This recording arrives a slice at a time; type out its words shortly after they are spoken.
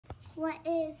What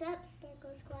is up, Sparkle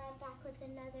Squad? Back with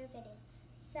another video.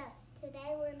 So,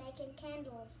 today we're making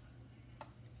candles.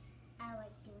 I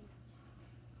like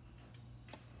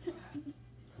doing.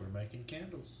 We're making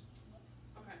candles.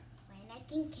 Okay. We're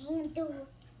making candles.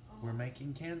 We're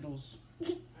making candles.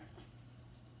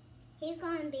 He's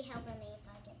going to be helping me if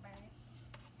I get burned.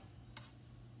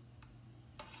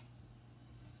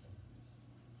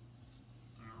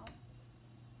 Ow.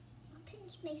 I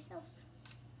pinched myself.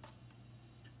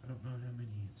 I don't know how many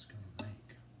it's gonna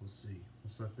make. We'll see.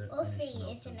 Let's let that. We'll finish see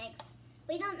if melting. it makes.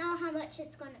 We don't know how much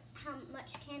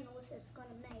candles it's gonna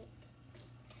make.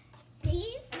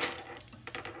 These.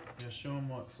 Yeah, show them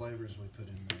what flavors we put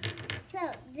in there. So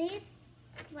these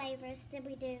flavors, did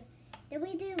we do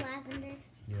lavender?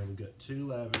 Yeah, we got 2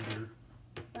 lavender.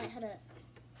 Wait, hold up.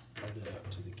 Hold it up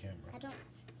to the camera.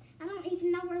 I don't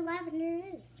even know where lavender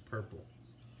is. It's purple.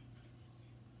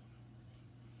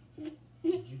 What'd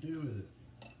you do with it?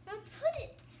 I put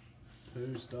it.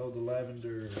 Who stole the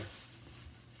lavender?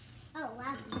 Oh,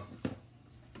 lavender.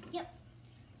 Yep.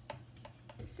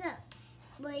 So,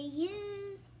 we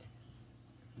used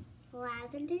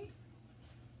lavender,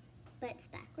 but it's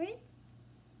backwards.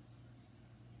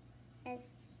 As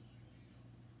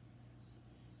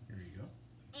Here you go.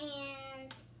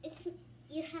 and it's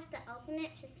you have to open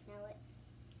it to smell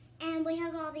it. And we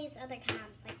have all these other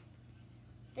kinds. Like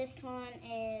this one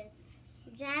is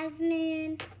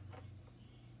jasmine.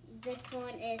 This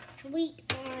one is sweet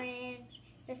orange.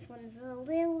 This one's a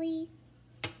lily.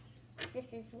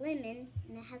 This is lemon,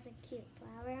 and it has a cute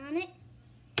flower on it.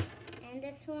 And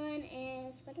this one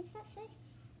is, what does that say?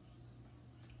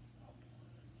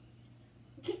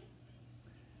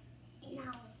 No.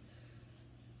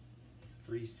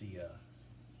 Freesia.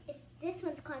 This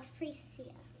one's called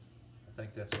Freesia. I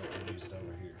think that's what we used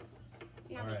over here.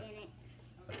 No, All we right. didn't.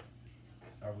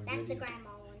 Are we That's ready? the grandma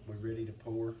one. We ready to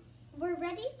pour? We're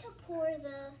ready to pour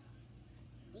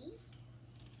these.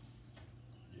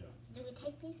 Yeah. Do we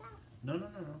take these out? No.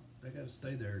 They gotta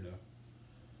stay there though.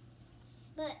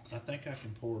 But I think I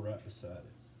can pour right beside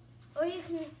it. or you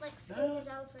can like scoot it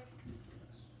over,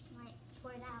 like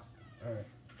pour it out. All right.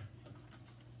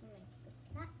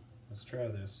 Like, Let's try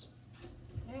this.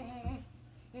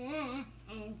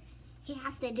 and he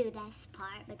has to do this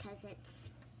part because it's.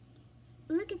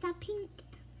 Look at that pink.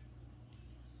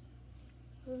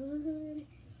 Ooh,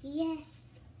 yes.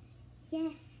 Yeah.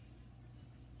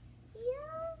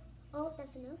 Oh,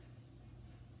 that's enough.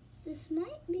 This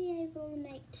might be able to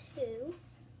make 2.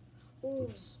 Ooh.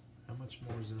 Oops. How much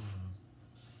more is in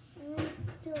there?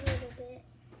 Still a little bit.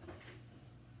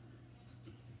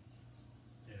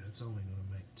 Yeah, it's only gonna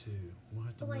make 2. We'll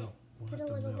have to Wait, melt. We'll put have a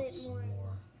to little melt bit some more.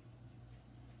 more.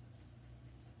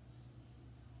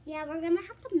 Yeah, we're gonna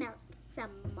have to melt some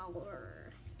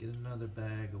more. Get another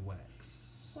bag of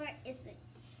wax. Where is it?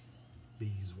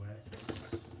 Beeswax.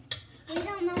 We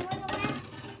don't know where the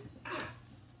wax.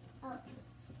 Oh,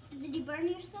 did you burn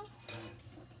yourself?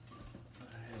 I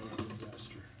had a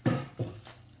disaster.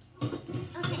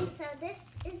 Okay, so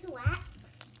this is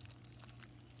wax,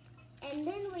 and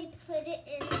then we put it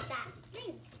in that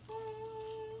thing.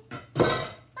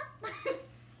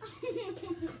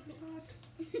 It's hot.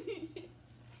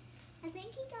 I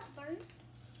think he got burned.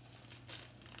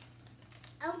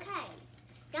 Okay,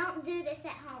 don't do this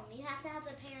at home. You have to have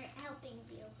a parent helping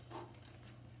you.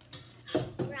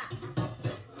 Right.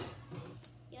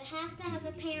 You have to have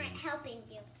a parent helping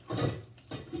you,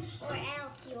 or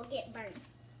else you will get burned.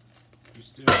 You're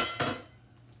still gonna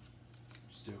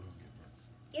get burned.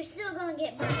 You're still gonna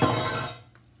get burnt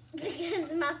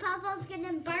because my papa's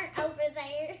getting burnt over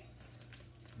there.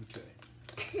 Okay.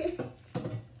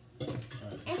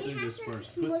 Alright, And let's you do have this to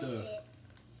first. smush it.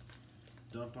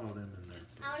 Dump all them in there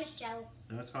first. I want to show.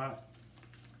 No, it's hot.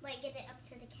 Wait, get it up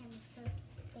to the camera so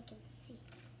they can see.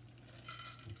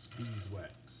 It's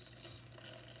beeswax.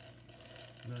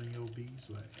 None of your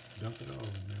beeswax. Dump it all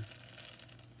in there.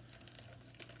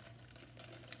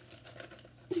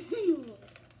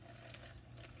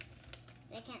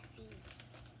 They can't see.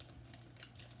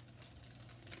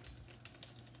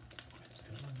 It's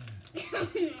going there.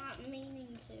 I'm not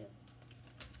meaning to.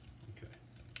 Okay.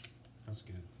 That's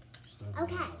good. Just throw the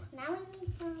Okay, bag away. now we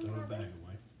need some. Throw the bag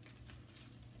away.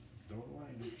 Throw it away.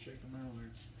 Don't shake them out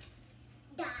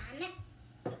there. Done it.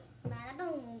 Bada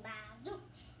boom, bada boom.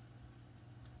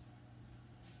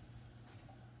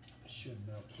 It should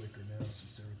melt quicker now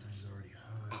since everything's already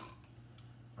hot.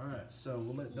 Alright, so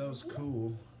we'll let those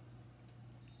cool.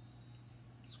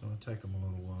 It's going to take them a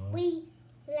little while. We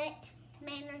let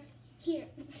manners hear.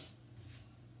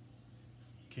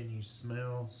 Can you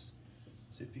smell?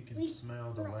 See if you can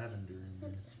smell the lavender in there.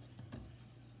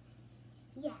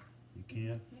 Yeah. You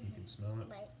can? You can smell it?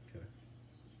 Wait. Okay.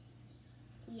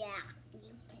 Yeah. You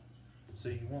can. So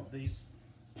you want these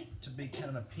to be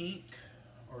kind of pink,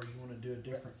 or you want to do a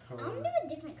different color? I'm gonna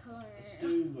do a different color. Let's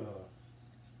do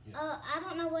yeah. Oh, I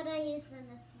don't know what I used in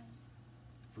this one.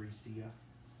 Freesia.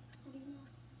 How do you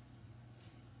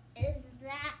know? Is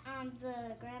that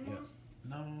the grandma? Yeah.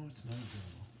 No, it's not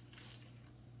grandma.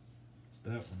 It's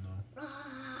that one though.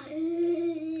 Oh,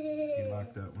 You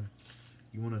like that one?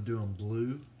 You want to do them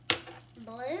blue?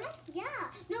 blue? Yeah.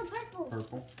 No, purple.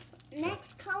 Purple?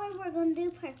 Next color we're gonna do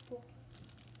purple.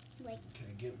 Like,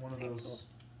 Okay, get one of those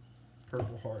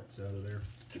purple hearts out of there.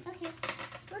 okay.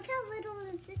 Look how little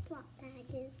the Ziploc bag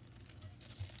is.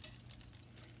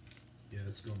 Yeah,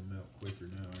 it's going to melt quicker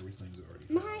now. Everything's already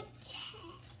My hot.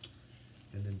 check.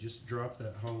 And then just drop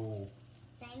that whole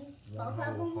Thing. one Both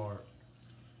of whole them. heart.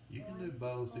 You can do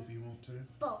both if you want to.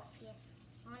 Both, yes.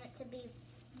 I want it to be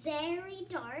very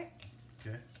dark.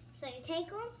 Okay. So you take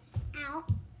them out,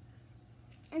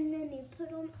 and then you put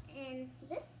them in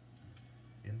this.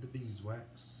 In the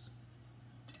beeswax.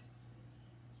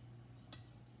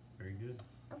 Very good.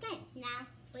 Okay, now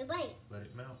we wait. Let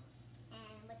it melt.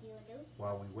 And what do you do?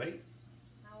 While we wait,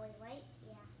 While we wait?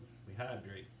 Yeah. we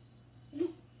hydrate.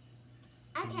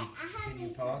 Okay, I have Can you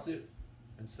these- pause it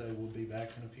and say we'll be back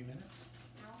in a few minutes?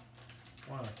 No,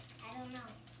 Why? I don't know.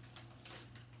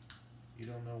 You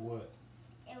don't know what?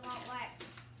 It won't work.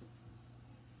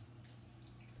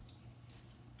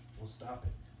 We'll stop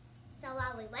it. So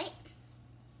while we wait,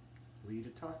 Lead a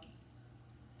talkie.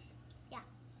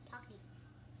 talking.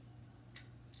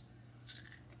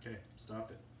 Okay,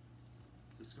 stop it.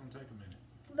 This is going to take a minute.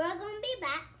 We're gonna be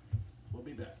back. We'll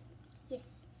be back.